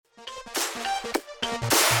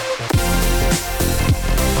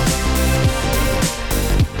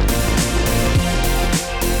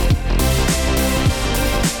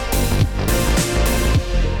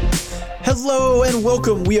Hello and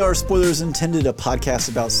welcome. We are Spoilers Intended, a podcast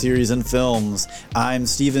about series and films. I'm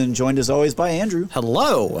Steven, joined as always by Andrew.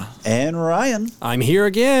 Hello. And Ryan. I'm here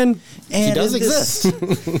again. And he does exist.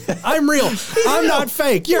 I'm real. I'm not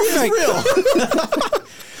fake. You're fake. Real.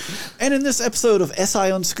 And in this episode of SI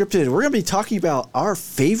Unscripted, we're going to be talking about our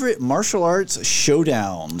favorite martial arts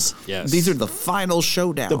showdowns. Yes. These are the final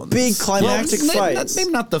showdowns. The big climactic fights. Maybe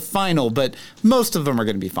not the final, but most of them are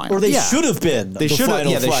going to be final. Or they should have been. They should have.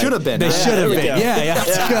 Yeah, they should have been. They should have been. Yeah. Yeah.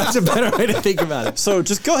 That's a better way to think about it. So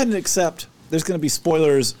just go ahead and accept there's going to be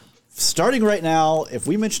spoilers starting right now. If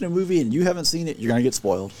we mention a movie and you haven't seen it, you're going to get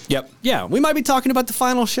spoiled. Yep. Yeah, we might be talking about the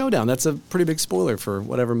final showdown. That's a pretty big spoiler for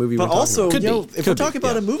whatever movie we're But also, talking about. if we're talking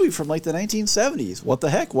about a movie from like the 1970s, what the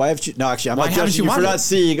heck? Why have you? No, actually, I'm Why not haven't judging you you for watched not it?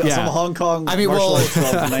 seeing Yeah. some Hong Kong. I mean, martial well, arts film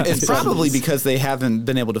from the 1970s. it's probably because they haven't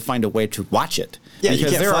been able to find a way to watch it. Yeah, you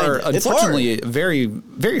because can't there find are it. It's unfortunately very,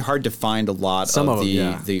 very hard to find a lot Some of of the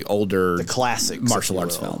them, yeah. the older The classics, martial if you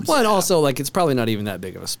arts will. films. Well, and also, like, it's probably not even that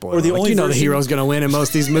big of a spoiler. Or the Like, only you know the version- hero's going to win in most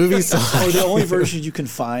of these movies. So Or the only version you can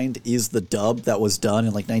find is the dub that was done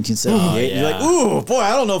in like 1978. Oh, You're yeah. like, ooh, boy,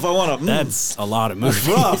 I don't know if I want to. that's a lot of movies.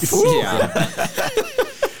 rough. Ooh. Yeah.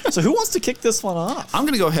 So who wants to kick this one off? I'm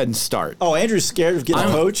going to go ahead and start. Oh, Andrew's scared of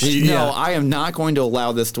getting poached. No, I am not going to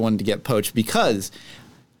allow this one to get poached because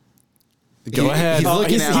Go ahead. He's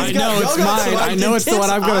looking at I know it's mine. I know it's the one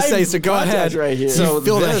I'm going to say, so go ahead. Right here. So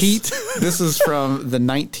feel the this, heat? This is from the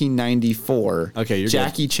 1994 Okay, you're good.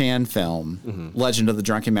 Jackie Chan film, Legend of the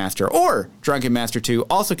Drunken Master, or Drunken Master 2,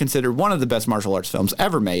 also considered one of the best martial arts films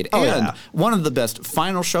ever made, and yeah. one of the best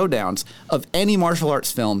final showdowns of any martial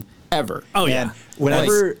arts film ever. Oh, And yeah.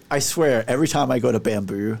 whenever, I swear, every time I go to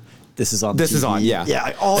Bamboo, this is on This is TV. on, yeah.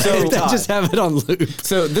 Yeah, all They the time. just have it on loop.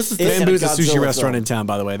 So this is the It's- Bamboo's a and a sushi Godzilla restaurant film. in town,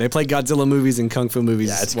 by the way. They play Godzilla movies and Kung Fu movies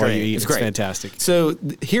Yeah, it's while great. you eat. It's It's great. fantastic. So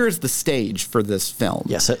here's the stage for this film.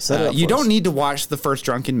 Yeah, set it up You for don't us. need to watch the first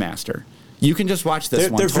Drunken Master. You can just watch this They're,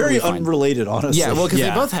 one. they're totally very fine. unrelated, honestly. Yeah, well, because Yeah.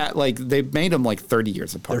 they both had they made them like 30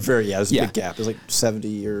 years apart. they're very, there's a Yeah. big gap. There's like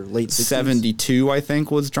 70 or late 60s. 72, I think,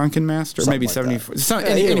 was Drunken Master. Something maybe like 74. that. So, Yeah,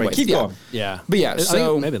 anyway, anyways, keep yeah. going. Yeah. But yeah, I think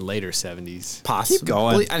so maybe later 70s. possibly. Keep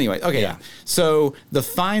going. Anyway, okay, yeah. So the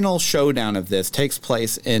final showdown of this takes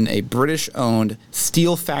place in a British-owned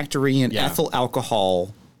steel factory in Yeah. ethyl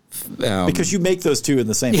alcohol. Because you make those two in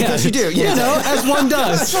the same Because you do, yeah. You know, as one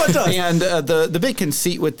does. That's what it does. And the big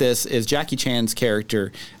conceit with this is Jackie Chan's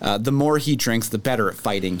character, the more he drinks, the better at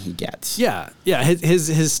fighting he gets. Yeah.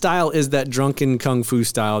 His style is that drunken kung fu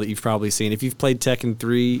style that you've probably seen. If you've played Tekken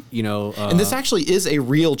 3, you know. And this actually is a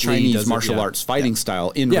real Chinese does it, martial yeah. arts fighting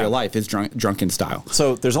style in Yeah. real life, is drunken style.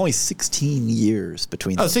 So there's only 16 years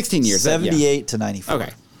between them. 16 years, yeah. 78 to 94. Okay.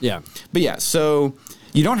 Yeah. But yeah, so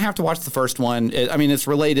you don't have to watch the first one. I mean, it's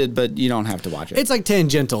related, but you don't have to watch it. It's like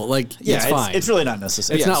tangential. Like, Yeah, it's fine. It's really not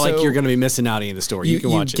necessary. It's Yeah, not like so you're going to be missing out any of the story. You can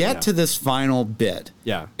watch it. get yeah. to this final bit.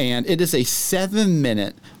 Yeah. And it is a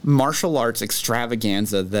 7-minute martial arts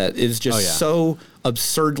extravaganza that is just Oh, yeah. so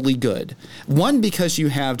absurdly good. One, because you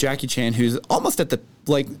have Jackie Chan, who's almost at the,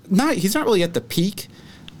 he's not really at the peak.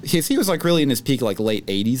 He was like really in his peak, like late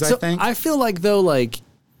 80s, So I think. I feel like, though, like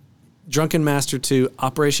Drunken Master 2,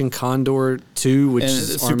 Operation Condor 2, which And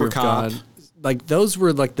is Super Army of Cop. God, like those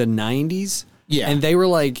were like the 90s. Yeah. And they were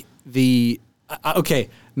like okay,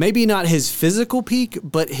 maybe not his physical peak,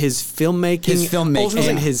 but his filmmaking.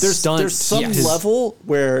 And his there's stunts. some Yes. level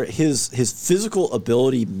where his physical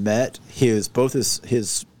ability met both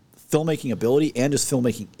his filmmaking ability and his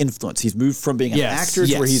filmmaking influence. He's moved from being an Yes, actor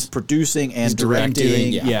to where yes. he's producing and He's directing,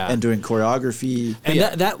 directing yeah. and doing choreography. And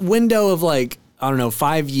that window of like, I don't know,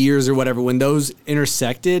 5 years or whatever, when those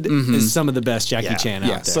intersected is some of the best Jackie Chan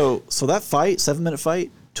out there. So that fight, 7-minute fight,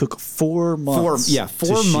 took 4 months.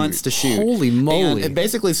 4 months to shoot. Holy moly. And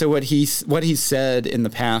basically, so what he said in the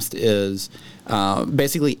past is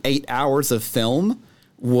basically 8 hours of film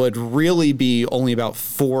would really be only about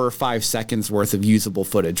 4 or 5 seconds worth of usable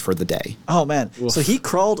footage for the day. Oh man! So he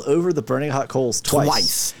crawled over the burning hot coals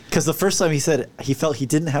Twice. Because the first time he said he felt he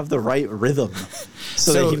didn't have the right rhythm,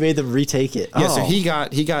 so that he made them retake it. Yeah, so Oh. he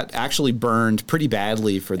got actually burned pretty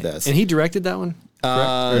badly for this. And he directed that one? Or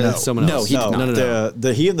no. someone No, else? he did not.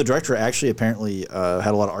 No. He and the director actually apparently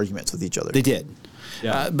had a lot of arguments with each other. They did.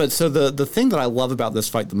 Yeah. But so the thing that I love about this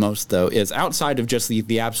fight the most, though, is outside of just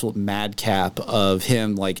the absolute madcap of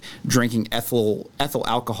him like drinking ethyl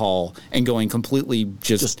alcohol and going completely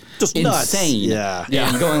just nuts. insane,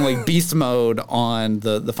 and going like beast mode on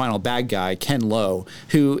the final bad guy, Ken Lo,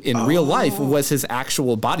 who in real life was his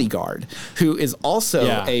actual bodyguard, who is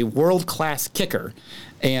also a world-class kicker.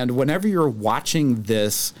 And whenever you're watching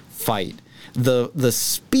this fight, the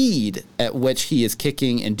speed at which he is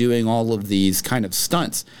kicking and doing all of these kind of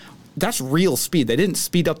stunts, that's real speed. They didn't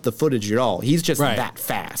speed up the footage at all. He's just that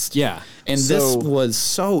fast. Yeah. And this was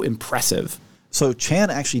so impressive. So Chan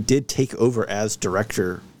actually did take over as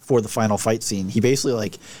director for the final fight scene. He basically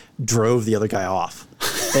like drove the other guy off.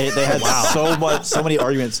 They had so many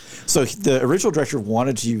arguments. So the original director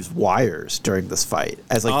wanted to use wires during this fight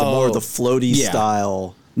as like the more of the floaty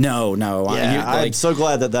style. No. Yeah, I'm so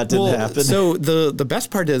glad that didn't happen. So the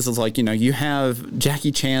best part is like, you know, you have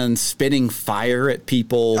Jackie Chan spitting fire at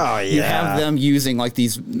people. Oh, yeah. You have them using like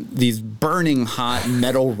these burning hot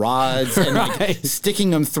metal rods and like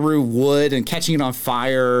sticking them through wood and catching it on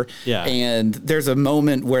fire. Yeah. And there's a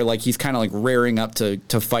moment where like he's kind of like rearing up to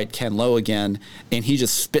fight Ken Lo again, and he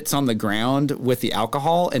just spits on the ground with the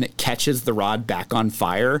alcohol and it catches the rod back on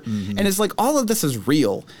fire. Mm-hmm. And it's like all of this is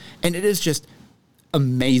real, and it is just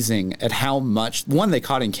amazing at how much they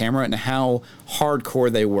caught in camera and how hardcore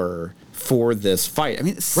they were for this fight. I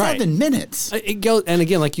mean, 7 minutes. It goes, and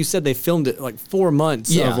again, like you said, they filmed it like 4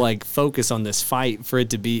 months of like focus on this fight for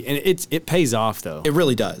it to be, and it pays off though. It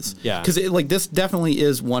really does. Yeah, because like this definitely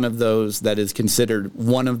is one of those that is considered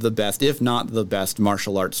one of the best, if not the best,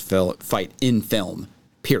 martial arts fight in film.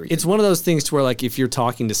 Period. It's one of those things to where, like, if you're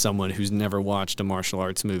talking to someone who's never watched a martial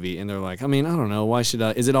arts movie and they're like, I mean, I don't know, why should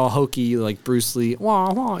I? Is it all hokey like Bruce Lee?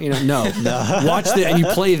 Wah, wah, you know, no. Watch it and you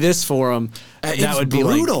play this for them. That would be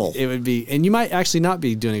brutal. Like, it would be, and you might actually not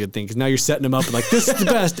be doing a good thing because now you're setting them up and like, this is the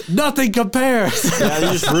best. Nothing compares. Yeah,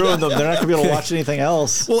 you just ruined them. They're not gonna be able to watch anything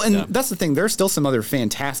else. Well, and that's the thing. There's still some other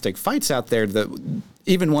fantastic fights out there that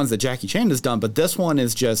even ones that Jackie Chan has done, but this one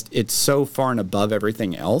is just, it's so far and above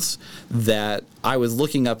everything else that I was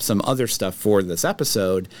looking up some other stuff for this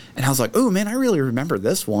episode and I was like, oh man, I really remember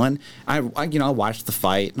this one. I watched the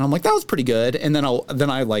fight and I'm like, that was pretty good. And then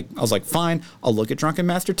I was like, fine, I'll look at Drunken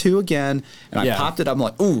Master 2 again. And I popped it up. I'm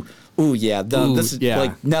like, this is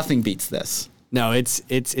like nothing beats this. No,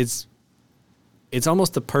 it's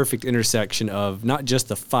almost the perfect intersection of not just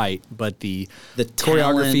the fight, but the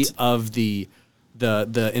choreography of the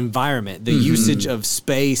environment, the usage of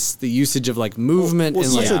space, the usage of like movement. Well,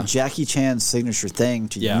 and such a Jackie Chan signature thing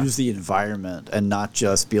to use the environment and not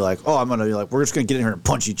just be like, oh, I'm going to be like, we're just going to get in here and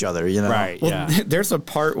punch each other, you know? Right. Well, there's a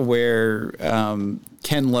part where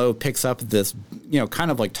Ken Lo picks up this,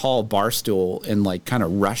 kind of like tall bar stool and like kind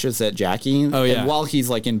of rushes at Jackie. Oh, yeah. And while he's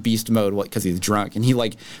like in beast mode, because he's drunk, and he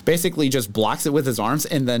like basically just blocks it with his arms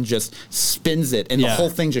and then just spins it, and the whole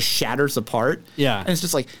thing just shatters apart. Yeah. And it's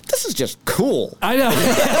just like, this is just cool. I know.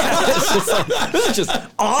 This is just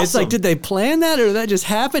awesome. It's like, did they plan that or did that just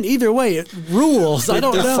happen? Either way, it rules. I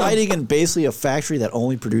don't know. They're fighting in basically a factory that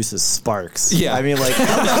only produces sparks. Yeah. I mean, like,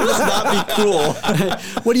 how could this not be cool?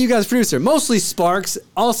 What do you guys produce here? Mostly sparks,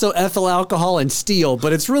 also ethyl alcohol and steel,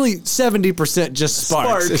 but it's really 70% just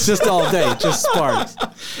sparks. It's just all day, just sparks.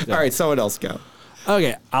 All right, someone else go.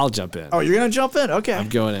 Okay, I'll jump in. Oh, you're going to jump in? Okay. I'm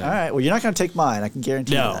going in. All right. Well, you're not going to take mine. I can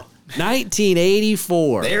guarantee you that.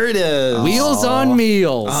 1984. There it is. Wheels on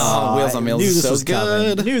Meals. Oh, Wheels on Meals is so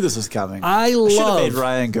good. Knew this was coming. I should have love. made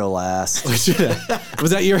Ryan go last. Was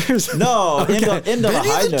that yours? No, Okay. end on a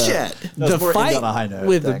high note. Jet. No, The it's more end fight on a high note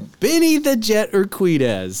with thing. Benny the Jet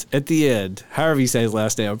Urquidez at the end. However you say his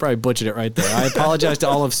last name. I probably butchered it right there. I apologize to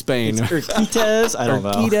all of Spain. Urquidez? I don't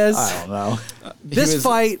know. Urquidez. I don't know. This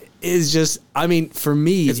fight is just, I mean, for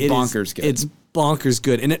me, It's bonkers good. It's bonkers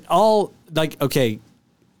good. And it all, like, okay,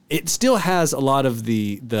 it still has a lot of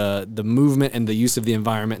the movement and the use of the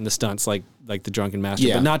environment and the stunts like the Drunken Master,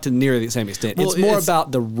 but not to near the same extent. Well, it's more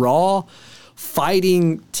about the raw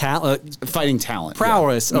fighting talent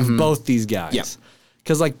prowess of both these guys. Yeah.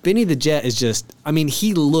 Because, like, Benny the Jet is just, I mean,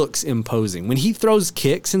 he looks imposing. When he throws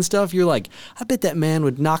kicks and stuff, you're like, I bet that man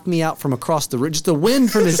would knock me out from across the ridge. Just the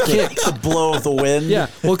wind from his kicks. The blow of the wind. Yeah.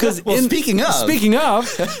 Well, because speaking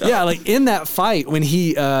of, yeah, like in that fight when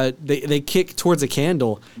he they kick towards a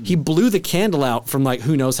candle, he blew the candle out from like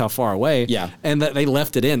who knows how far away. Yeah. And that they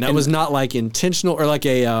left it in. That was not like intentional or like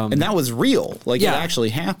a and that was real. Like it actually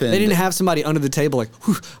happened. They didn't have somebody under the table like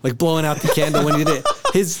whew, like blowing out the candle when he did it.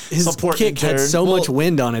 His Support kick had so much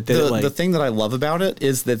wind on it that the thing that I love about it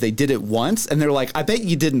is that they did it once and they're like, I bet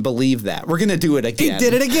you didn't believe that. We're gonna do it again. He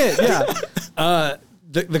did it again. Yeah.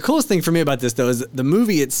 The coolest thing for me about this though is the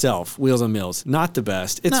movie itself, Wheels on Meals, not the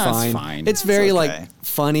best. It's fine. It's very like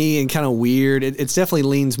funny and kind of weird. It definitely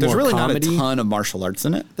leans more comedy. There's really not a ton of martial arts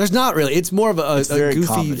in it. There's not really. It's more of a goofy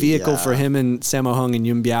comedy, vehicle for him and Sammo Hung and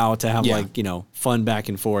Yun Biao to have like, fun back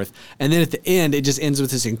and forth. And then at the end, it just ends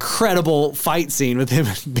with this incredible fight scene with him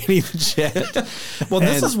and Benny the Jet. Well,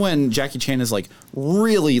 this is when Jackie Chan is like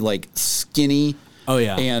really like skinny. Oh,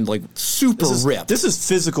 yeah. And like super ripped. This is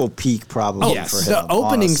physical peak probably yes. for him. The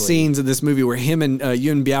opening honestly. scenes of this movie where him and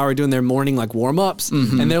Ewan Biao are doing their morning like warm-ups,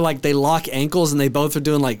 and they're like, they lock ankles and they both are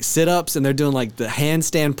doing like sit-ups and they're doing like the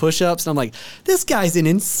handstand push-ups. And I'm like, this guy's in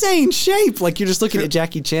insane shape. Like you're just looking at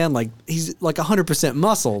Jackie Chan, like he's like 100%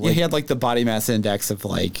 muscle. Like, yeah, he had like the body mass index of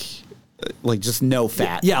like just no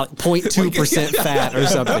fat. Yeah, like 0.2% fat or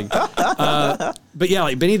something. But yeah,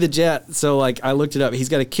 like Benny the Jet. So like I looked it up. He's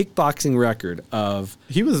got a kickboxing record of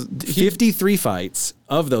 53 fights.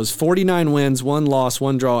 Of those, 49 wins, 1 loss,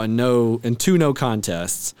 1 draw, and 2 no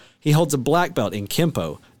contests. He holds a black belt in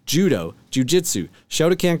Kempo, Judo, Jiu-Jitsu,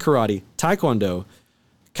 Shotokan Karate, Taekwondo,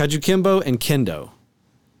 Kajukimbo, and Kendo.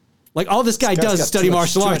 Like all this guy does is study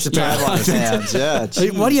martial arts. On his hands. Yeah.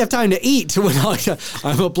 Like, why do you have time to eat?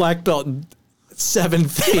 I'm a black belt in 7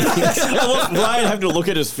 things. I love Ryan having to look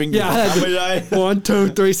at his fingers. Yeah, How many did I? 1, 2,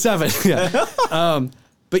 3, 7. Yeah.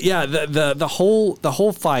 But yeah, the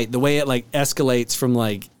whole fight, the way it like escalates from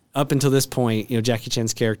like up until this point, you know, Jackie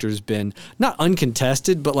Chan's character has been not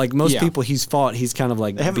uncontested, but like most people he's fought, he's kind of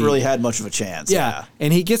like They haven't really had much of a chance. Yeah.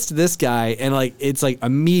 And he gets to this guy, and like it's like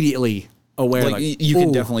immediately aware. Like you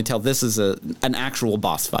can definitely tell this is an actual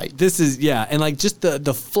boss fight. This is, yeah. And like just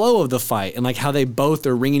the flow of the fight and like how they both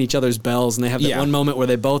are ringing each other's bells, and they have that one moment where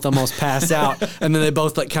they both almost pass out, and then they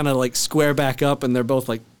both like kind of like square back up, and they're both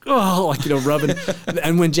like, oh, like, you know, rubbing.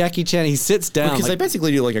 And when Jackie Chan, he sits down. Because like, they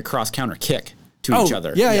basically do like a cross counter kick to each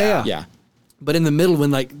other. Yeah. But in the middle, when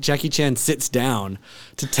like Jackie Chan sits down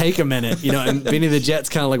to take a minute, you know, and Benny the Jet's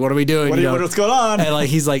kind of like, "What are we doing? What's going on?" And like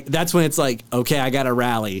he's like, that's when it's like, okay, I got to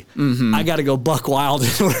rally. I got to go buck wild in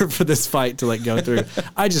order for this fight to like go through.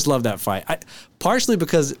 I just love that fight. Partially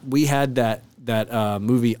because we had that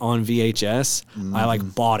movie on VHS. I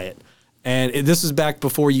like bought it. And this was back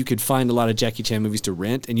before you could find a lot of Jackie Chan movies to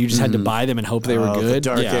rent, and you just had to buy them and hope they were good. The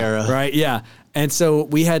dark era. Right? Yeah. And so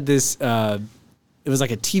we had this. It was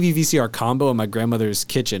like a TV VCR combo in my grandmother's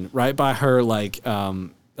kitchen, right by her like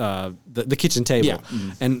the kitchen table. Yeah.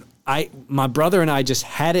 And my brother and I just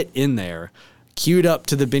had it in there, queued up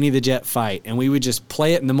to the Benny the Jet fight, and we would just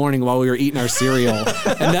play it in the morning while we were eating our cereal.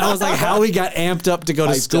 And that was like how we got amped up to go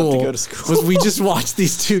to school. Was we just watched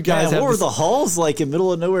these two guys. What were the halls like in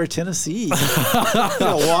middle of nowhere, Tennessee?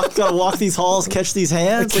 gotta walk these halls, catch these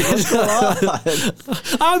hands. Like, what's going on?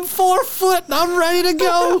 I'm 4 foot and I'm ready to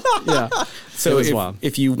go. Yeah. So if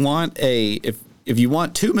you want if you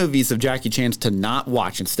want 2 movies of Jackie Chan's to not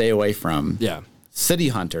watch and stay away from, City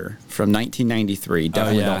Hunter from 1993.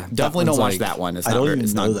 Definitely don't watch that one.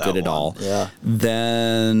 It's not good at all. Yeah.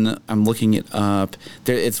 Then I'm looking it up.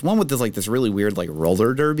 It's one with this really weird like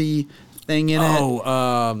roller derby thing in it.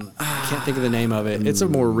 I can't think of the name of it. It's a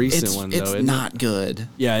more recent one though. It's not good.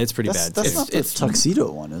 Yeah, it's pretty bad. That's not the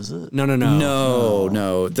tuxedo one, is it?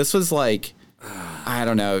 No. This was like, I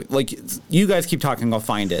don't know. Like, you guys keep talking, I'll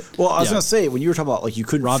find it. Well, I was gonna say, when you were talking about like you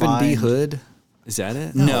couldn't Robin find B. Hood. Is that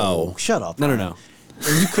it? No. Shut up. No. And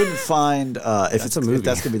you couldn't find if that's gonna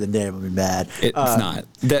be the name, I'll be mad. It's not.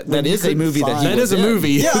 That is a movie that is a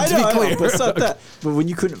movie. Yeah, I know, clear. but it's not that. But when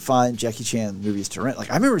you couldn't find Jackie Chan movies to rent,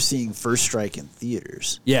 like I remember seeing First Strike in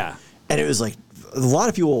theaters. Yeah. And it was like a lot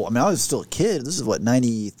of people. I mean, I was still a kid. This is what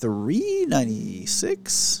 93,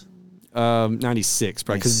 96. 96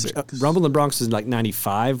 probably, because Rumble in the Bronx was like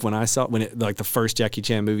 95 when I saw it, like the first Jackie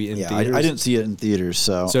Chan movie in theaters. I didn't see it in theaters,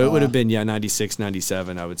 so it would have been 96,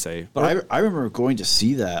 97, I would say. But I remember going to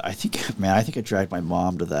see that. I think I dragged my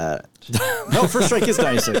mom to that. No, First Strike is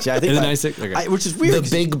 96. Yeah, I think it's 96. Okay. Which is weird.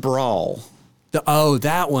 The Big Brawl.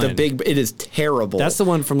 That one. It is terrible. That's the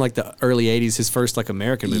one from like the early 80s, his first like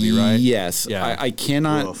American movie, right? Yes. Yeah. I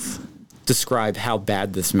cannot describe how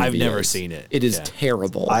bad this movie is. I've never seen it. It is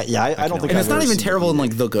terrible. I don't think. And it's not even terrible in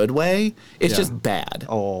like the good way. It's just bad.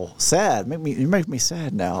 Oh, sad. You make me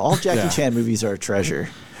sad now. All Jackie Chan movies are a treasure.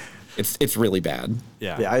 It's really bad.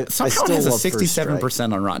 Yeah. I still has a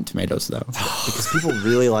 67% on Rotten Tomatoes though, because people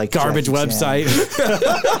really like garbage website.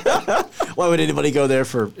 Why would anybody go there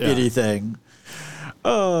for anything?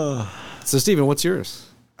 So Steven, what's yours?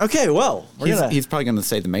 Okay, well, he's probably going to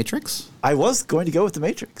say The Matrix. I was going to go with The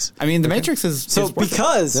Matrix. I mean, The Matrix is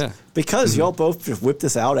because y'all both just whipped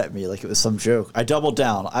this out at me like it was some joke. I doubled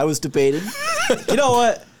down. I was debating. You know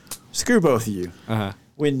what? Screw both of you.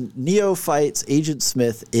 When Neo fights Agent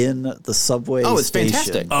Smith in the subway it's station.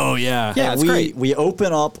 fantastic. Oh yeah, it's great. We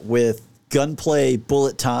open up with gunplay,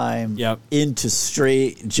 bullet time, into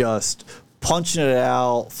straight just punching it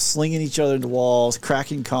out, slinging each other into walls,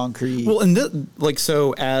 cracking concrete. Well, and this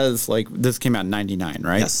came out in 99,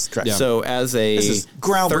 right? Yes, correct. Yeah. So as a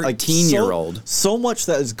 13-year-old. So much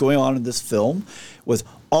that is going on in this film was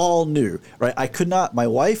all new, right? My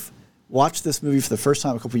wife watched this movie for the first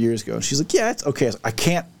time a couple years ago, and she's like, "Yeah, it's okay." I was like, I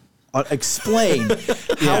can't explain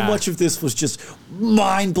how much of this was just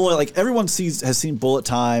mind blowing. Like everyone has seen Bullet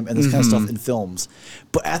Time and this kind of stuff in films,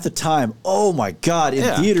 but at the time, oh my god, in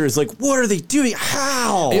theaters, like what are they doing?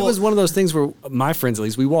 How? It was one of those things where my friends, at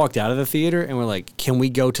least, we walked out of the theater and we're like, "Can we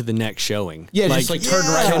go to the next showing?" Yeah, just like turn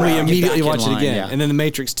right Can around, we immediately watch it again? Yeah. And then The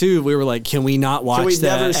Matrix 2, we were like, "Can we not watch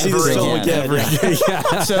that never see this film again?"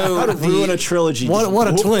 So how to ruin a trilogy? What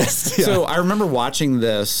a twist! So I remember watching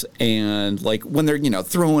this, and like when they're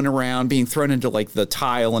throwing around, being thrown into like the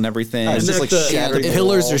tile and everything, it's just like shattering. The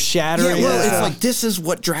pillars are shattering. Yeah, well, it's like this is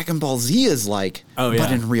what Dragon Ball Z is like,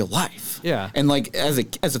 but in real life. Yeah. And like as a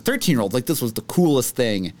 13-year-old, like this was the coolest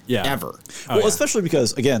thing ever. Well, especially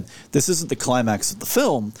because again, this isn't the climax of the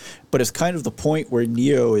film, but it's kind of the point where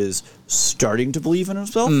Neo is starting to believe in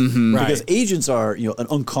himself because agents are an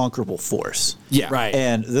unconquerable force. Yeah. Right.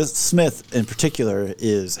 And this Smith in particular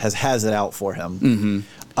has it out for him.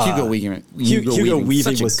 Hugo Weaving Weaving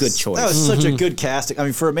such was a good choice. That was such a good casting. I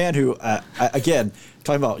mean, for a man who, again,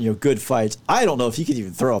 talking about good fights, I don't know if he could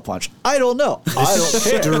even throw a punch. I don't know. I don't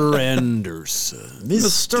care. Mr. Anderson.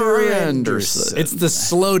 Mr. Anderson. It's the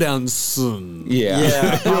slowdown son.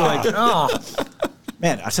 Yeah. You're like, oh.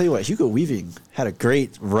 Man, I tell you what, Hugo Weaving had a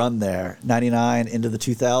great run there, 99 into the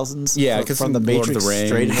 2000s. Yeah, because from the Matrix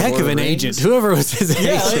straight into Heck Lord of an the Rings. agent. Whoever was his agent.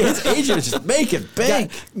 Yeah, his agent was just making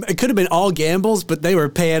bank. It could have been all gambles, but they were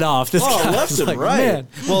paying off. This guy left was and like, right. Man.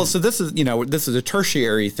 Well, so this is a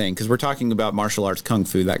tertiary thing because we're talking about martial arts, kung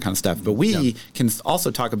fu, that kind of stuff. But we can also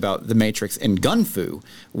talk about the Matrix and gun fu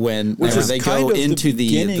whenever they go into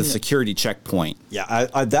the security checkpoint. Yeah,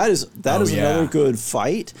 that is another good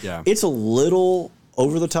fight. Yeah. It's a little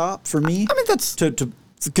over the top for me. I mean, that's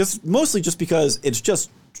because mostly just because it's just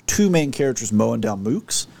two main characters mowing down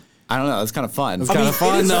mooks. I don't know. It's kind of fun. It's kind of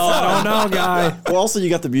fun, though. I don't know, guy. Well, also you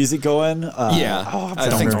got the music going. I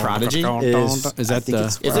think it's Prodigy. Is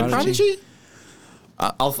it Prodigy?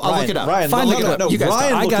 I'll look it up. Ryan, Find the clip. You guys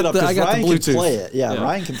I got the Bluetooth. Can play it. Yeah,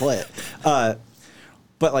 Ryan can play it.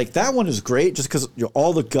 But like that one is great just because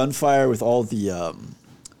all the gunfire with all the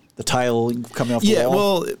tile coming off the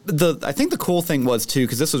wall. Well, I think the cool thing was too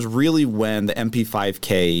because this was really when the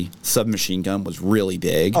MP5K submachine gun was really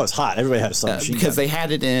big. Oh, it's hot. Everybody had a submachine gun because they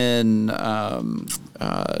had it in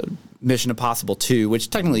Mission Impossible 2,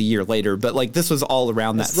 which technically a year later, but like this was all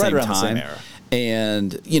around that same time. The same era.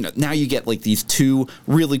 And now you get like these two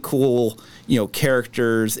really cool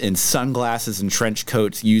characters in sunglasses and trench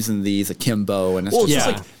coats using these akimbo, and it's just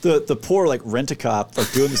like the poor like rent-a-cop like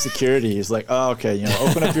doing the security. He's like, oh, okay,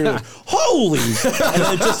 open up your holy,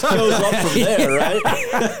 and it just goes up from there, right?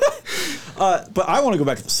 But I want to go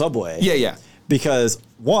back to the subway. Yeah. Because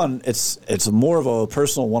one, it's more of a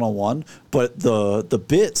personal one-on-one, but the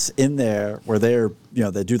bits in there where they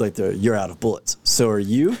do like you're out of bullets, so are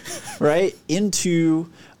you, right? Into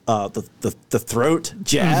the throat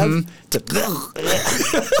jab,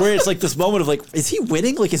 where it's like this moment of like, is he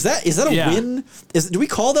winning? Like, is that a win? Do we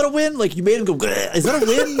call that a win? Like, you made him go, is that a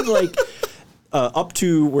win? Like. Up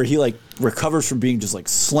to where he like recovers from being just like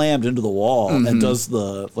slammed into the wall and does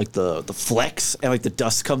the flex and like the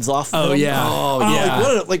dust comes off. Oh yeah.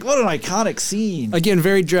 Like what an iconic scene. Again,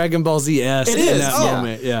 very Dragon Ball Z-esque in that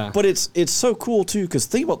moment. Yeah. But it's so cool too because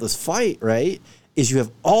think about this fight, right? Is you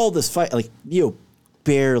have all this fight like Neo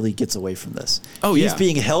barely gets away from this. He's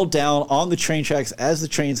being held down on the train tracks as the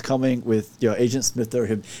train's coming with Agent Smith over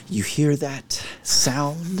him. You hear that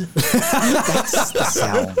sound? That's the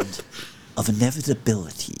sound of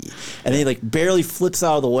inevitability. And then he like barely flips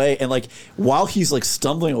out of the way, and like while he's like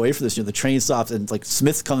stumbling away from this, the train stops and like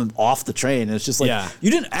Smith's coming off the train, and it's just like you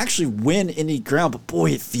didn't actually win any ground, but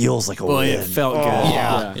boy, it feels like a win. It felt good.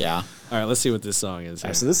 Yeah. All right, let's see what this song is.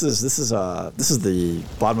 Right, so this is the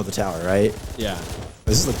bottom of the tower, right? Yeah.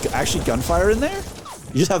 This is like actually gunfire in there.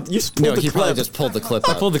 You just pulled the clip. Probably just pulled the clip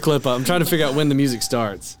up. I pulled the clip up. I'm trying to figure out when the music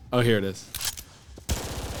starts. Oh, here it is.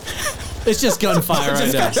 It's just gunfire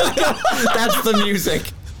right now. That's the music.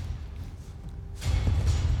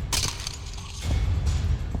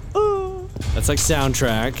 That's like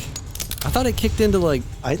soundtrack. I thought it kicked into like...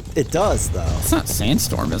 It does, though. It's not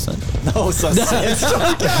Sandstorm, is it? No, it's not Sandstorm.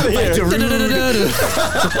 Get out of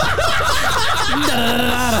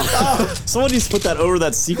here. Someone needs to put that over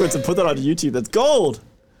that sequence and put that on YouTube. That's gold.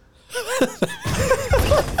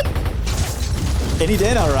 Any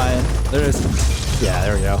day now, Ryan. There it is. Yeah,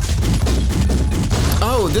 there we go.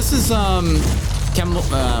 Oh, this is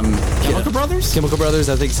Chemical Brothers? Chemical Brothers,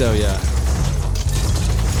 I think so, yeah.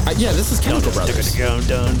 Yeah, this is Chemical Brothers.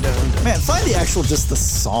 Man, find the actual just the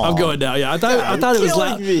song. I'm going now. Yeah, I thought it was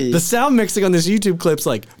killing me. the sound mixing on this YouTube clip's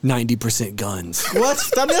like 90% guns. Well,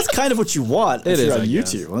 that's kind of what you want if It you're is, on I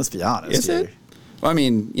guess. YouTube. Let's be honest. Is it? Well, I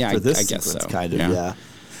mean, yeah, For this I guess sequence, so. kind of, yeah.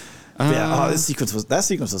 This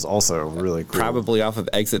sequence was also really cool. Probably off of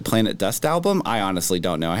Exit Planet Dust album. I honestly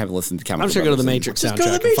don't know. I haven't listened to Chemical I'm sure go to the Brothers Matrix Just soundtrack go to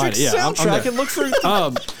the and find Matrix it. Yeah, I'm soundtrack there. and look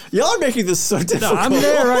for. Y'all are making this so difficult. I'm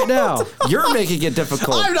there right now. You're making it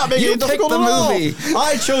difficult. I'm not making you it difficult picked at the all. movie.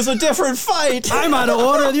 I chose a different fight. I'm out of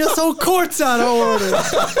order. You're so court's out of order.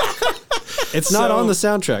 It's not So- on the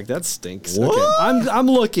soundtrack. That stinks. What? Okay. I'm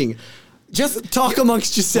looking. Just talk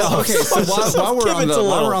amongst yourselves. Okay, so while Give it a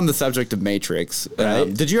little. we're on the subject of Matrix, Right.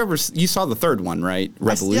 did you ever you saw the third one, right?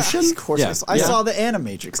 Revolution. Yeah, of course. Yeah. I saw the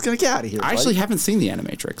Animatrix. Get out of here. I actually buddy. haven't seen the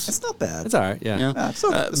Animatrix. It's not bad. It's all right. Yeah. Yeah. It's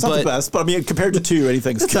not, it's not but- the best, but I mean, compared to 2,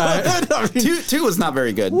 anything's good. all right. I mean, Two was not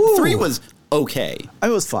very good. Woo. 3 was okay. it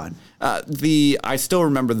was fun. I still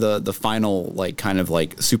remember the final like kind of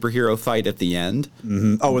like superhero fight at the end.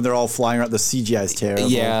 Oh, when they're all flying around, the CGI is terrible.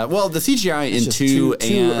 Yeah, well, the CGI in It's just 2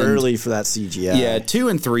 too and early for that CGI. Yeah, 2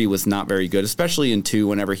 and 3 was not very good, especially in 2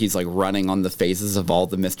 whenever he's like running on the faces of all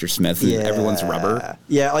the Mr. Smiths and everyone's rubber.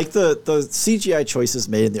 Yeah, like the CGI choices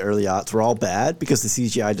made in the early aughts were all bad because the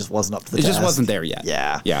CGI just wasn't up to the It just task. wasn't there yet.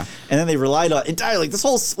 Yeah. Yeah. And then they relied on entirely like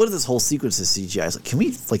what is this whole sequence of CGI? It's like, can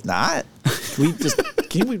we like not?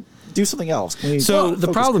 Can we do something else? Can we So the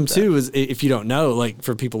focus problem on that? too is, if you don't know, like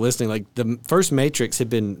for people listening, like the first Matrix had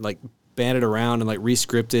been like banded around and like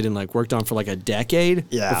re-scripted and like worked on for like a decade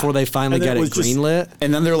before they finally And then got it it was just- greenlit.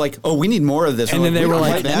 And then they're like, "Oh, we need more of this." And then they "We were don't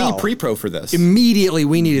like, have any now." pre-pro for this. Immediately,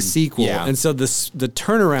 we need a sequel. Yeah. And so the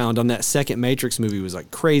turnaround on that second Matrix movie was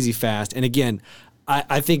like crazy fast. And again,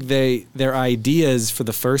 I think their ideas for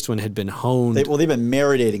the first one had been honed. They've been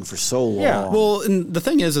marinating for so long. Yeah. Well, and the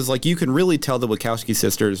thing is like you can really tell the Wachowski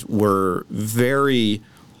sisters were very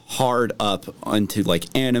hard up onto like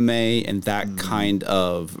anime and that kind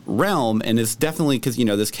of realm, and it's definitely because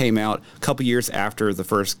this came out a couple years after the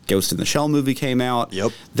first Ghost in the Shell movie came out.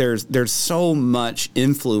 Yep. There's so much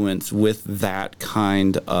influence with that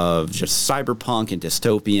kind of just cyberpunk and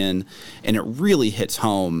dystopian, and it really hits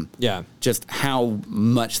home. Yeah. Just how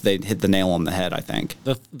much they hit the nail on the head, I think.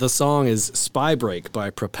 The song is Spy Break by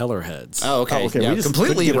Propeller Heads. Oh, okay. Okay, Yeah, we just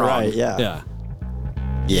completely couldn't get it wrong. right. Yeah. Yeah.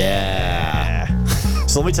 Yeah.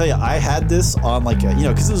 So let me tell you, I had this on like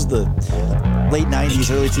because it was the late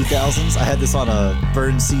 '90s, early 2000s. I had this on a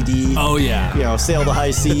burned CD. Oh, yeah. Sail the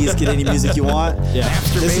high seas, get any music you want. Yeah.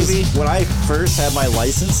 This baby. is when I first had my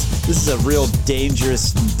license. This is a real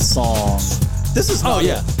dangerous song. This is Oh, not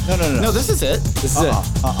yeah. it. No. No, this is it. This is it.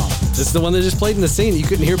 This is the one that just played in the scene that you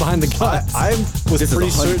couldn't hear behind the guns. I was This is pretty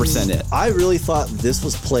 100% certain. it. I really thought this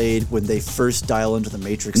was played when they first dial into the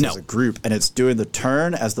Matrix No. as a group, and it's doing the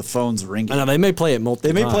turn as the phone's ringing. I know they may play it multiple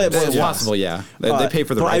They may play it times. multiple It's times. possible, yeah. They pay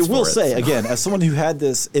for the but rights I will for it. say, again, as someone who had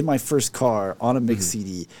this in my first car on a mix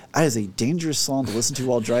CD, that is a dangerous song to listen to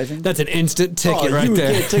while driving. That's an instant ticket you right would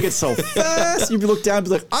there. get a ticket so fast. You'd look down and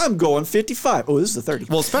be like, I'm going 55. Oh, this is a 30.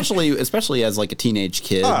 Well, especially as like a teenage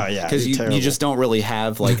kid. Oh, yeah, Because it's you terrible. just don't really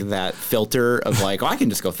have like that filter of like, oh, I can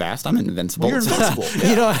just go fast. I'm invincible. You're invincible.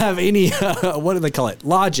 You don't have any, what do they call it?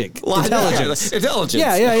 Logic. Intelligence. Intelligence.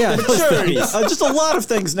 Yeah. Maturity. Just a lot of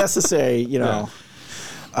things necessary,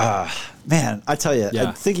 Man, I tell you,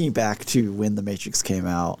 Yeah. thinking back to when The Matrix came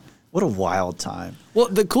out, what a wild time. Well,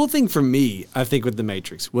 the cool thing for me, I think, with The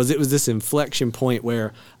Matrix was it was this inflection point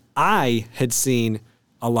where I had seen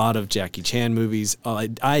a lot of Jackie Chan movies. I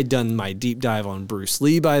had done my deep dive on Bruce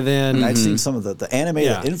Lee by then. And I'd seen some of the anime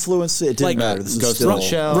Yeah. that influenced it. It didn't Like, matter. This is Ghost still in the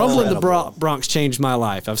Shell. Rumble in the incredible. Bronx changed my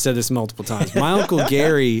life. I've said this multiple times. My uncle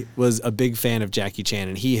Gary was a big fan of Jackie Chan,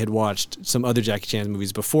 and he had watched some other Jackie Chan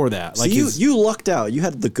movies before that. So Like you lucked out. You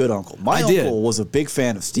had the good uncle. My I uncle did. was a big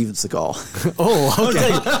fan of Steven Seagal. oh,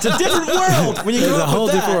 okay. It's a different world when you It's grow a up whole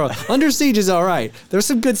with different that. world. Under Siege is all right. There's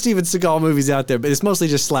some good Steven Seagal movies out there, but it's mostly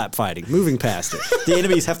just slap fighting. Moving past it. The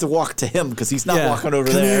enemies have to walk to him because he's not walking over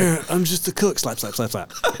Come there. Here. I'm just the cook. Slap, slap, slap,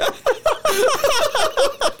 slap.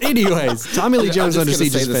 Anyways, Tommy Lee Jones I'm Under just gonna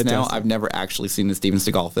Siege say is this now. fantastic. I've never actually seen the Steven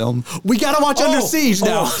Seagal film. We gotta watch Under Siege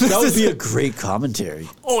now. That would be a great commentary.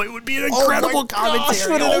 Oh, it would be an my incredible gosh,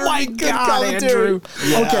 commentary. what an Oh my good God, commentary. Andrew.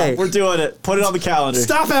 Yeah, Okay. we're doing it. Put it on the calendar.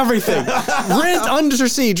 Stop everything. Rent Under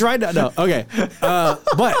Siege right now. No, okay.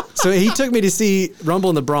 But so he took me to see Rumble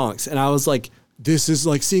in the Bronx, and I was like, this is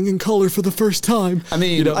like seeing in color for the first time. I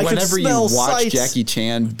mean, whenever you watch sights, Jackie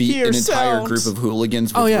Chan beat an entire group of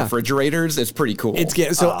hooligans with refrigerators, it's pretty cool.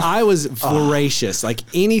 I was voracious. Like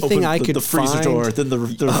anything I could the freezer find. door, then the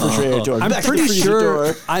refrigerator door. I'm pretty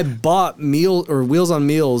sure I bought Wheels on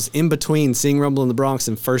Meals in between seeing Rumble in the Bronx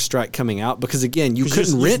and First Strike coming out because again, you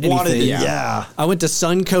couldn't rent anything. Yeah. I went to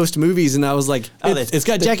Suncoast Movies and I was like, it's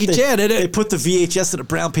got Jackie Chan in it. They put the VHS in a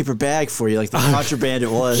brown paper bag for you, like the contraband it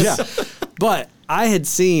was. Yeah. But I had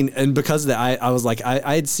seen, and because of that, I was like,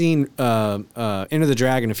 I had seen Enter the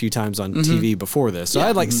Dragon a few times on TV before this. So I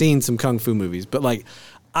had like seen some Kung Fu movies, but like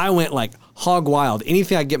I went like hog wild,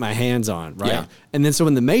 anything I could get my hands on, right? Yeah. And then so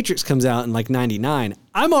when The Matrix comes out in like 99,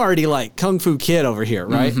 I'm already like Kung Fu kid over here,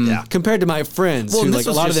 right? Yeah. Compared to my friends who like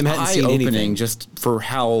a lot of them hadn't seen anything. Just for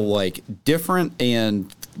how like different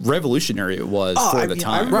and revolutionary it was for the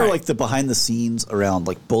time. I remember like the behind the scenes around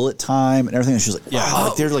like bullet time and everything. It's just like, wow,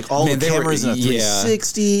 like they're like all the cameras in a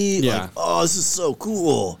 360. Yeah. Like, oh, this is so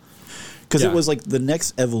cool. Because it was like the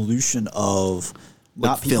next evolution of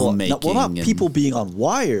not people filmmaking. Not people being on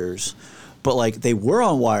wires, but like they were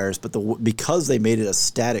on wires, but because they made it a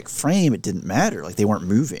static frame, it didn't matter. Like they weren't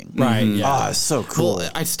moving. Right. Yeah. Oh, it's so cool. Well,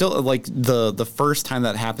 I still like the first time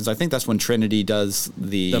that happens. I think that's when Trinity does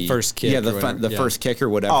the first kick. Yeah, the first kick or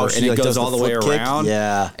whatever, and it goes all the way around.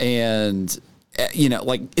 Yeah. And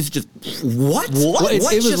like it's just what?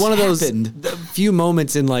 It was one of those few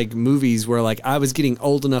moments in like movies where like I was getting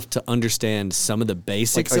old enough to understand some of the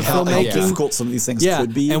basics of filmmaking. How difficult some of these things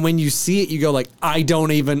could be. And when you see it, you go like, I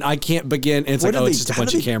can't begin. And it's like, it's just a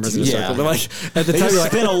bunch of cameras in a circle. But like at the time, you're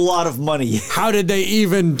like, spent a lot of money. How did they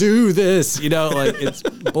even do this? Like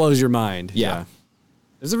it blows your mind. Yeah.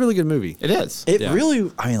 It's a really good movie. It is. It really.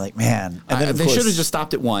 I mean, like, man. And then they should have just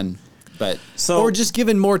stopped at one. But or just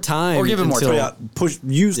given more time. Or given more time.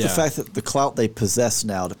 Use the fact that the clout they possess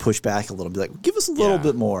now to push back a little. Be like, give us a little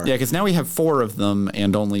bit more. Yeah, because now we have 4 of them,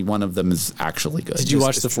 and only one of them is actually good. Did you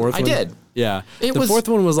watch the fourth one? I did. Yeah. The fourth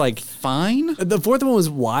one was like fine. The fourth one was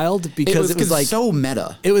wild because it was like so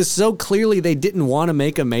meta. It was so clearly they didn't want to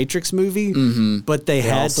make a Matrix movie, but they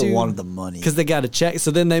had also to. Wanted the money because they got to check.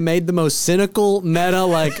 So then they made the most cynical meta.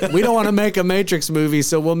 Like we don't want to make a Matrix movie,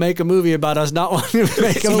 so we'll make a movie about us not wanting to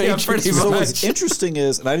make a Matrix movie. So what's interesting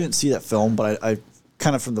is, and I didn't see that film, but I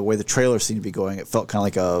kind of from the way the trailer seemed to be going, it felt kind of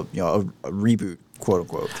like a reboot. "Quote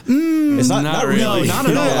unquote." It's not really. No, not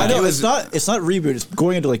at all. I know it's not reboot. It's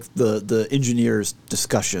going into like the engineers'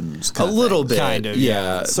 discussions. A little bit, kind of.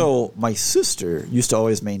 Yeah. So my sister used to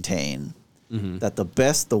always maintain that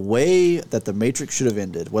the way that the Matrix should have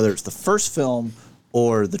ended, whether it's the first film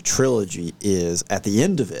or the trilogy, is at the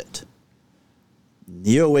end of it,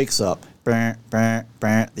 Neo wakes up.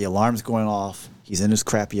 The alarm's going off. He's in his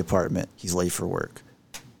crappy apartment. He's late for work.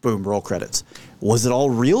 Boom, roll credits. Was it all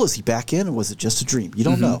real? Is he back in, or was it just a dream? You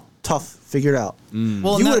don't know. Tough. Figure it out.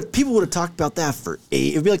 Well, people would have talked about that for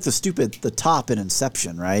it would be like the top in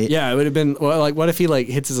Inception, right? Yeah, it would have been like, what if he like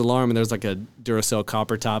hits his alarm and there's like a Duracell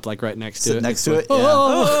copper top like right next to it? Next to it.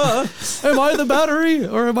 Am I the battery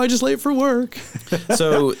or am I just late for work?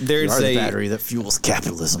 So there's the battery that fuels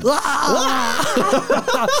capitalism. We're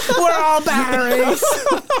all batteries.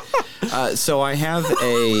 So I have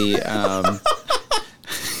a.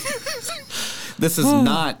 This is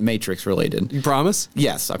not Matrix related. You promise?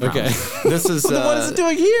 Yes, I promise. Okay. This is. What is it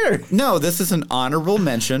doing here? No, this is an honorable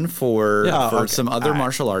mention for some other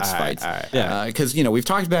martial arts fights. Yeah, because we've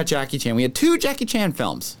talked about Jackie Chan. We had 2 Jackie Chan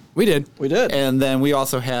films. We did. And then we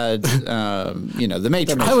also had, The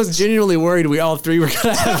Matrix. I was genuinely worried we all 3 were going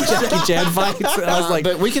to have Jackie Chan fights. I was like,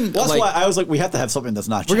 but we can. That's why I was like, we have to have something that's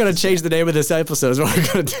not. We're going to change the name of this episode. Is what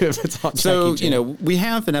we're going to do if it's on so Jackie Chan. we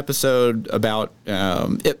have an episode about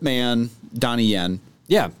Ip Man, Donnie Yen.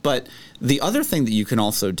 Yeah, but the other thing that you can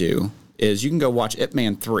also do is you can go watch Ip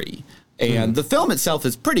Man 3. And the film itself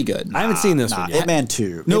is pretty good. I haven't seen this one yet. Ip Man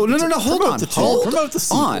 2. No. Hold on. Promote the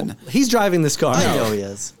sequel. He's driving this car. I know he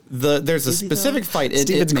is. There's a specific fight in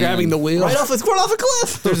Steven's Ip Man. grabbing the wheel. Right off a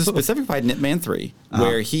cliff. There's a specific fight in Ip Man 3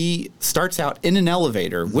 where he starts out in an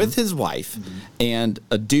elevator with his wife and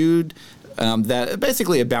a dude that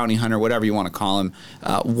basically a bounty hunter, whatever you want to call him,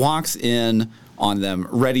 walks in on them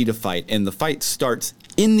ready to fight. And the fight starts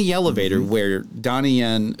in the elevator where Donnie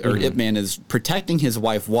Yen or Ip Man is protecting his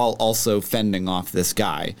wife while also fending off this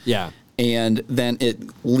guy. Yeah. And then it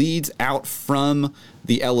leads out from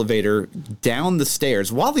the elevator down the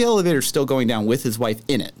stairs while the elevator's still going down with his wife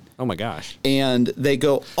in it. Oh my gosh. And they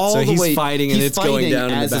go all the way. So he's fighting and it's going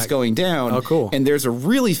down as it's going down. Oh, cool. And there's a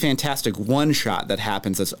really fantastic one shot that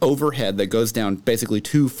happens that's overhead that goes down basically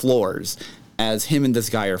 2 floors. as him and this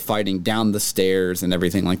guy are fighting down the stairs and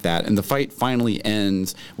everything like that. And the fight finally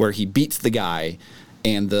ends where he beats the guy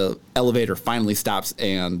and the elevator finally stops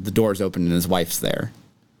and the doors open and his wife's there.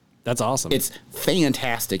 That's awesome. It's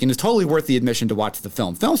fantastic and it's totally worth the admission to watch the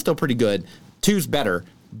film. Film's still pretty good. 2's better,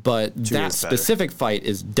 but that specific fight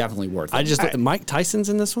is definitely worth it. Mike Tyson's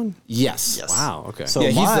in this one? Yes. Wow, okay. So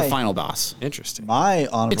yeah, he's the final boss. Interesting. My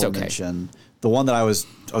honorable mention, the one that I was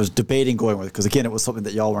debating going with, because again, it was something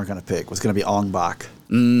that y'all weren't going to pick, was going to be Ong Bak.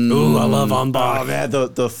 Ooh, I love Ong Bak. Oh man,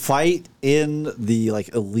 the fight in the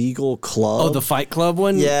illegal club. Oh, the Fight Club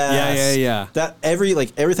one? Yeah. That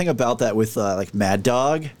everything about that with Mad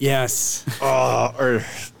Dog. Yes. Or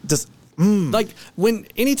just. Like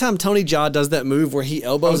anytime Tony Jaa does that move where he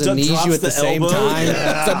elbows and knees you at the same time,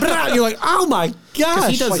 it's like, you're like, oh my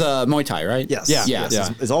gosh. He does Muay Thai, right? Yes. Yeah.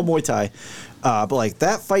 It's all Muay Thai. But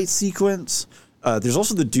that fight sequence, there's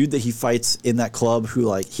also the dude that he fights in that club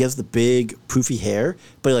who he has the big poofy hair,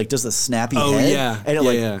 but he does the snappy head. Yeah. And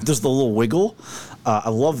it does the little wiggle. I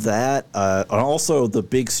love that. And also the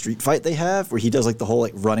big street fight they have where he does the whole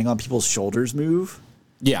running on people's shoulders move.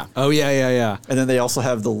 Yeah. Oh, yeah. And then they also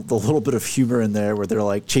have the little bit of humor in there where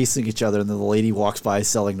they're chasing each other and then the lady walks by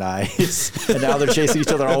selling knives. And now they're chasing each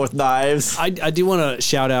other all with knives. I do want to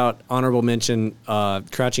shout out, honorable mention,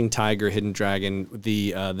 Crouching Tiger, Hidden Dragon,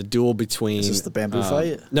 the duel between... Is this the bamboo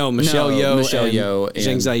fight? No, Michelle Yeoh and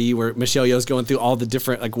Zhang Ziyi, where Michelle Yeoh's going through all the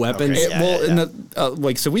different weapons.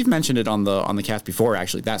 Okay. So we've mentioned it on the cast before,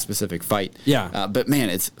 actually, that specific fight. Yeah. But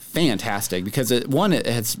man, it's fantastic because it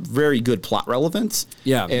has very good plot relevance.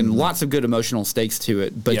 Yeah. And lots of good emotional stakes to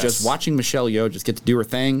it. But just watching Michelle Yeoh just get to do her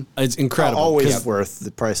thing. It's incredible. Always worth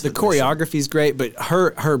the price. The choreography is great, but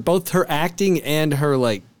both her acting and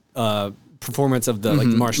her performance of the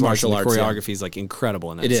martial arts choreography is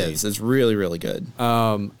incredible in that scene. It is. It's really, really good.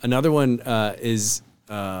 Another one is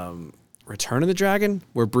Return of the Dragon,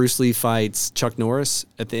 where Bruce Lee fights Chuck Norris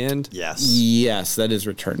at the end. Yes, that is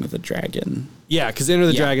Return of the Dragon. Yeah, because Enter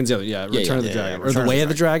the Dragon's the other. Yeah, Return of the Dragon. Or The Way of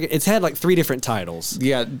the Dragon. It's had 3 different titles.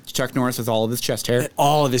 Yeah, Chuck Norris with all of his chest hair.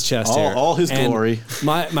 All of his chest hair. All his glory.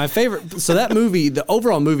 My favorite, so that movie, the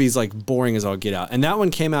overall movie is boring as all get out. And that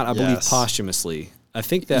one came out, I believe, posthumously. I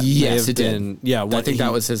think that may have been. Yeah, I think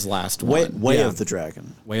that was his last one. Way of the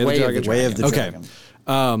Dragon. Way of the Dragon. Way of the Dragon.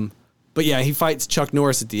 Okay. But yeah, he fights Chuck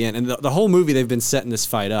Norris at the end. And the whole movie, they've been setting this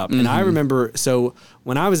fight up. And I remember, so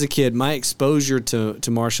when I was a kid, my exposure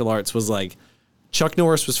to martial arts was Chuck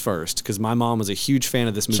Norris was first because my mom was a huge fan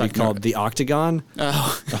of this movie called The Octagon.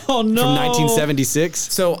 Oh no! From 1976.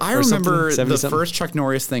 So I remember the first Chuck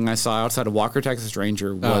Norris thing I saw outside of Walker, Texas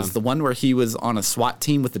Ranger was the one where he was on a SWAT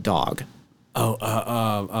team with the dog.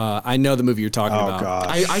 I know the movie you're talking about.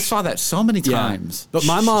 Gosh. I saw that so many times. But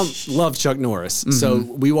my mom loved Chuck Norris. So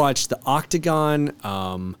we watched The Octagon.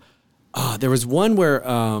 There was one where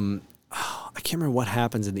I can't remember what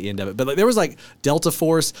happens in the end of it, but there was Delta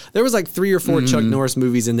Force. There was 3 or 4 Chuck Norris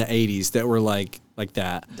movies in the 80s that were like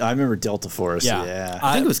that. I remember Delta Force. Yeah.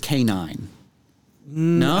 I think it was K9.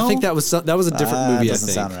 No, I think that was a different movie. Doesn't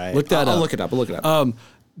I think. sound right. Look that up. I'll look it up. I'll look it up.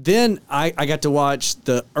 Then I got to watch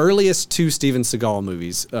the earliest 2 Steven Seagal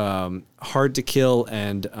movies, Hard to Kill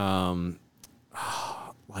and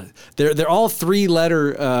they're all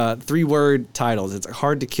 3-word titles. It's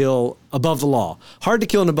Hard to Kill, Above the Law. Hard to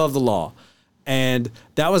Kill and Above the Law. And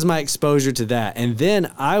that was my exposure to that. And then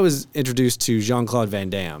I was introduced to Jean-Claude Van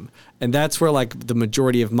Damme. And that's where the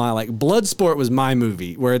majority of my Bloodsport was my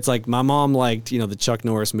movie, where it's my mom liked, the Chuck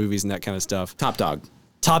Norris movies and that kind of stuff. Top Dog.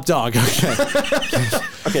 Okay.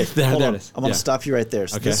 There hold on. it is. I'm going to stop you right there.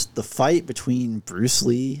 So the fight between Bruce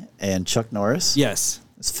Lee and Chuck Norris. Yes.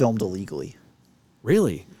 Is filmed illegally.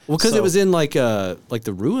 Really? Well, because it was in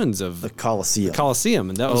the ruins of the Colosseum.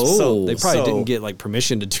 And that was they probably didn't get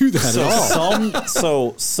permission to do that at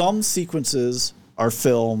all. Some sequences are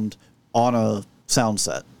filmed on a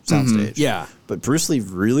soundstage. Yeah. But Bruce Lee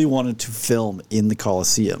really wanted to film in the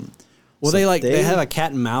Colosseum. Well, they have a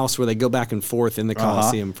cat and mouse where they go back and forth in the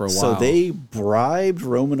Colosseum for a while. So they bribed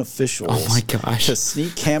Roman officials to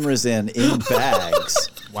sneak cameras in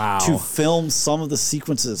bags to film some of the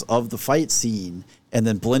sequences of the fight scene and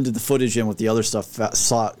then blended the footage in with the other stuff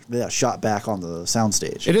shot back on the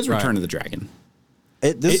soundstage. It is Return of the Dragon.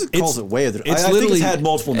 This calls it Way of the Dragon. I think it's had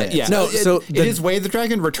multiple names. Yeah. No, it is Way of the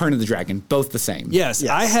Dragon, Return of the Dragon, both the same. Yes,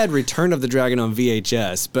 I had Return of the Dragon on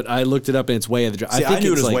VHS, but I looked it up and it's Way of the Dragon. I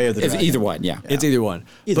knew it was Way of the Dragon. It's either one, yeah. It's either one.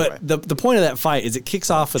 But the point of that fight is it kicks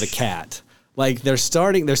off with a cat. They're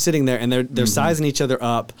sitting there and they're sizing each other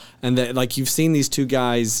up, and you've seen these 2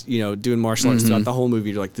 guys, doing martial arts throughout the whole movie.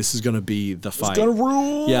 You're this is gonna be the fight. It's gonna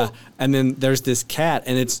rule. Yeah, and then there's this cat,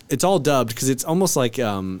 and it's all dubbed because it's almost like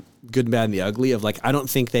Good, Bad, and the Ugly of like, I don't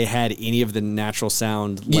think they had any of the natural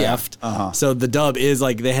sound left. So the dub is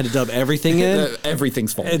like, they had to dub everything in.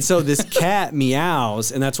 Everything's falling. And so this cat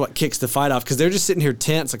meows, and that's what kicks the fight off because they're just sitting here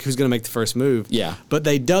tense, like who's going to make the first move. Yeah. But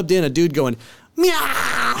they dubbed in a dude going,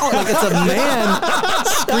 meow, like it's a man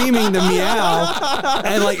screaming the meow,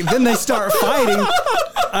 and like then they start fighting.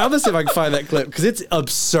 I'm gonna see if I can find that clip because it's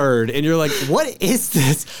absurd, and you're like, what is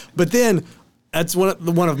this? But then that's one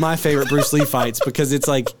of my favorite Bruce Lee fights because it's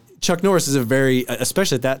like Chuck Norris is a very,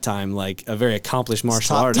 especially at that time, like a very accomplished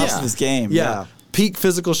martial artist. Top of his game. Yeah. Peak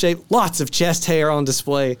physical shape, lots of chest hair on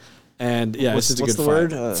display, and it's just a good the fight.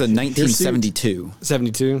 word? It's a 1972.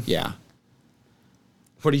 72. Yeah.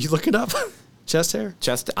 What are you looking up? Chest hair?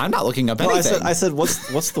 I'm not looking up anything. I said,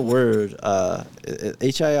 what's the word?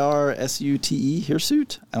 HIRSUTE?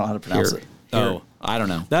 Hirsute? I don't know how to pronounce it. Oh, I don't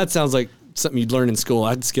know. that sounds like something you'd learn in school.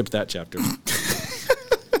 I'd skip that chapter.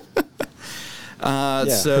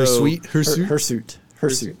 So Hirsute.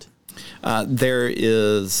 There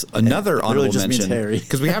is another honorable mention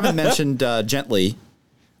because we haven't mentioned Gently.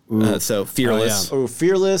 So Fearless.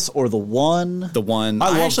 Fearless or The One. The One.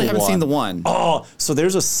 I actually haven't seen The One. Oh, so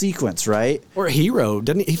there's a sequence, right? Or Hero.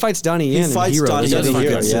 Doesn't he fights Donnie Yen in Hero. He fights Donnie Yen in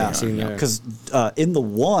Hero, yeah. Because in The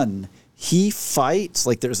One, he fights,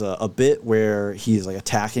 like there's a bit where he's like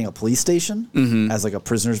attacking a police station as like a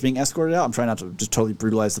prisoner's being escorted out. I'm trying not to just totally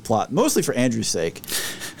brutalize the plot, mostly for Andrew's sake.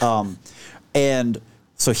 And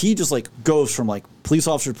so he just like goes from like police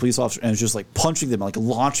officer to police officer and is just like punching them, like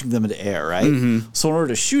launching them into air, right? So in order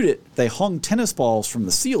to shoot it, they hung tennis balls from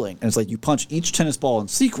the ceiling. And it's like you punch each tennis ball in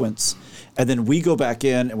sequence, and then we go back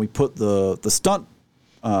in and we put the stunt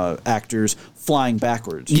actors flying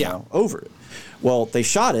backwards you know, over it. Well, they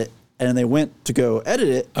shot it, and then they went to go edit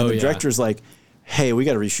it, and the director's like, hey, we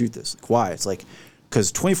got to reshoot this. Like, why? It's like,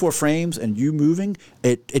 because 24 frames and you moving,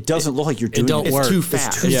 it doesn't look like you're doing it. It's too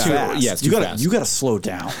fast. It's too fast. Yeah, it's you too gotta, fast. You got to slow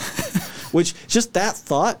down. Which, just that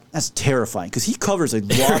thought, that's terrifying, because he covers a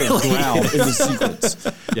lot of ground in the sequence.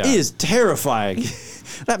 It is terrifying.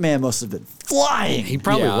 That man must have been flying. He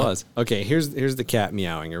probably was. Okay, here's the cat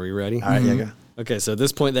meowing. Are we ready? All right, yeah, go. Okay, so at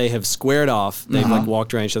this point they have squared off. They've like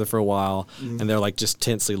walked around each other for a while, and they're like just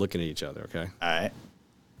tensely looking at each other. Okay. All right.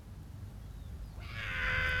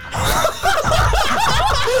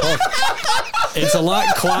 It's a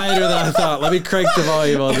lot quieter than I thought. Let me crank the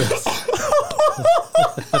volume on this.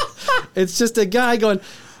 It's just a guy going,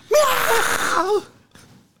 meow.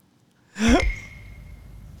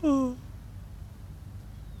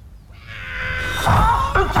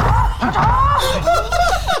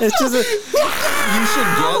 It's just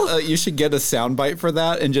you should get a soundbite for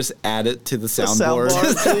that and just add it to the soundboard.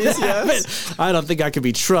 Please, yes. I don't think I could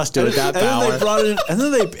be trusted with that power. Then they brought in, and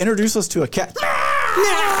then they introduced us to a cat.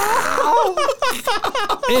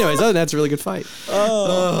 Anyways, other than that's a really good fight.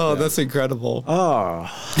 Oh, that's incredible.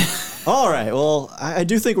 All right. Well, I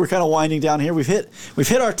do think we're kind of winding down here. We've hit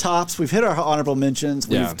our tops. We've hit our honorable mentions.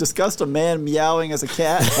 We've discussed a man meowing as a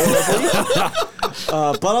cat.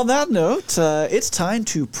 But on that note, it's time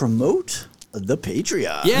to promote the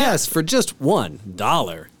Patreon. Yes, for just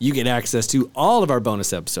 $1, you get access to all of our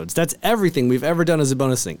bonus episodes. That's everything we've ever done as a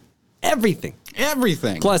bonus thing. Everything.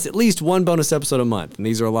 Plus at least one bonus episode a month, and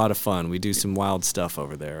these are a lot of fun. We do some wild stuff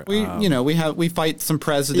over there. We fight some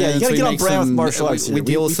presidents. Yeah, you gotta get on brand with martial arts. We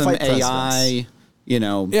deal with some fight AI.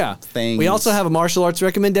 Things. We also have a martial arts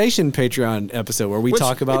recommendation Patreon episode where we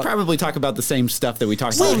talk about. We probably talk about the same stuff that we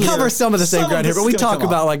talked about. We cover some of the same ground here, but we talk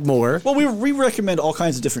about like more. Well, we recommend all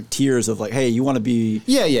kinds of different tiers of like, hey, you want to be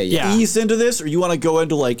ease into this, or you want to go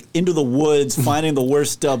into like into the woods, finding the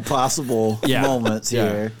worst dub possible moments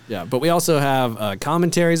here. Yeah, but we also have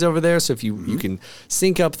commentaries over there, so if you can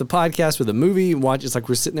sync up the podcast with a movie, watch. It's like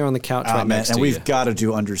we're sitting there on the couch right next to you. And we've got to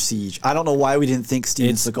do Under Siege. I don't know why we didn't think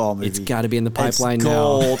Steven Seagal movie. It's got to be in the pipeline.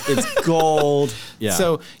 Gold. It's gold. Yeah.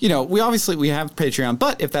 So, we have Patreon,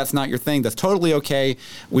 but if that's not your thing, that's totally okay.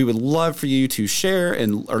 We would love for you to share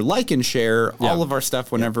or like and share all of our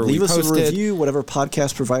stuff whenever we post it. Leave us a review, whatever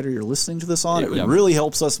podcast provider you're listening to this on. It really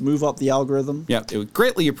helps us move up the algorithm. Yeah, it would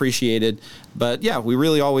greatly appreciated. But we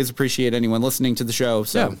really always appreciate anyone listening to the show.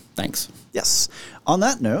 So thanks. Yes. On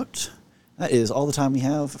that note, that is all the time we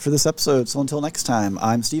have for this episode. So until next time,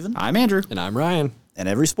 I'm Steven. I'm Andrew. And I'm Ryan. And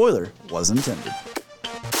every spoiler was intended.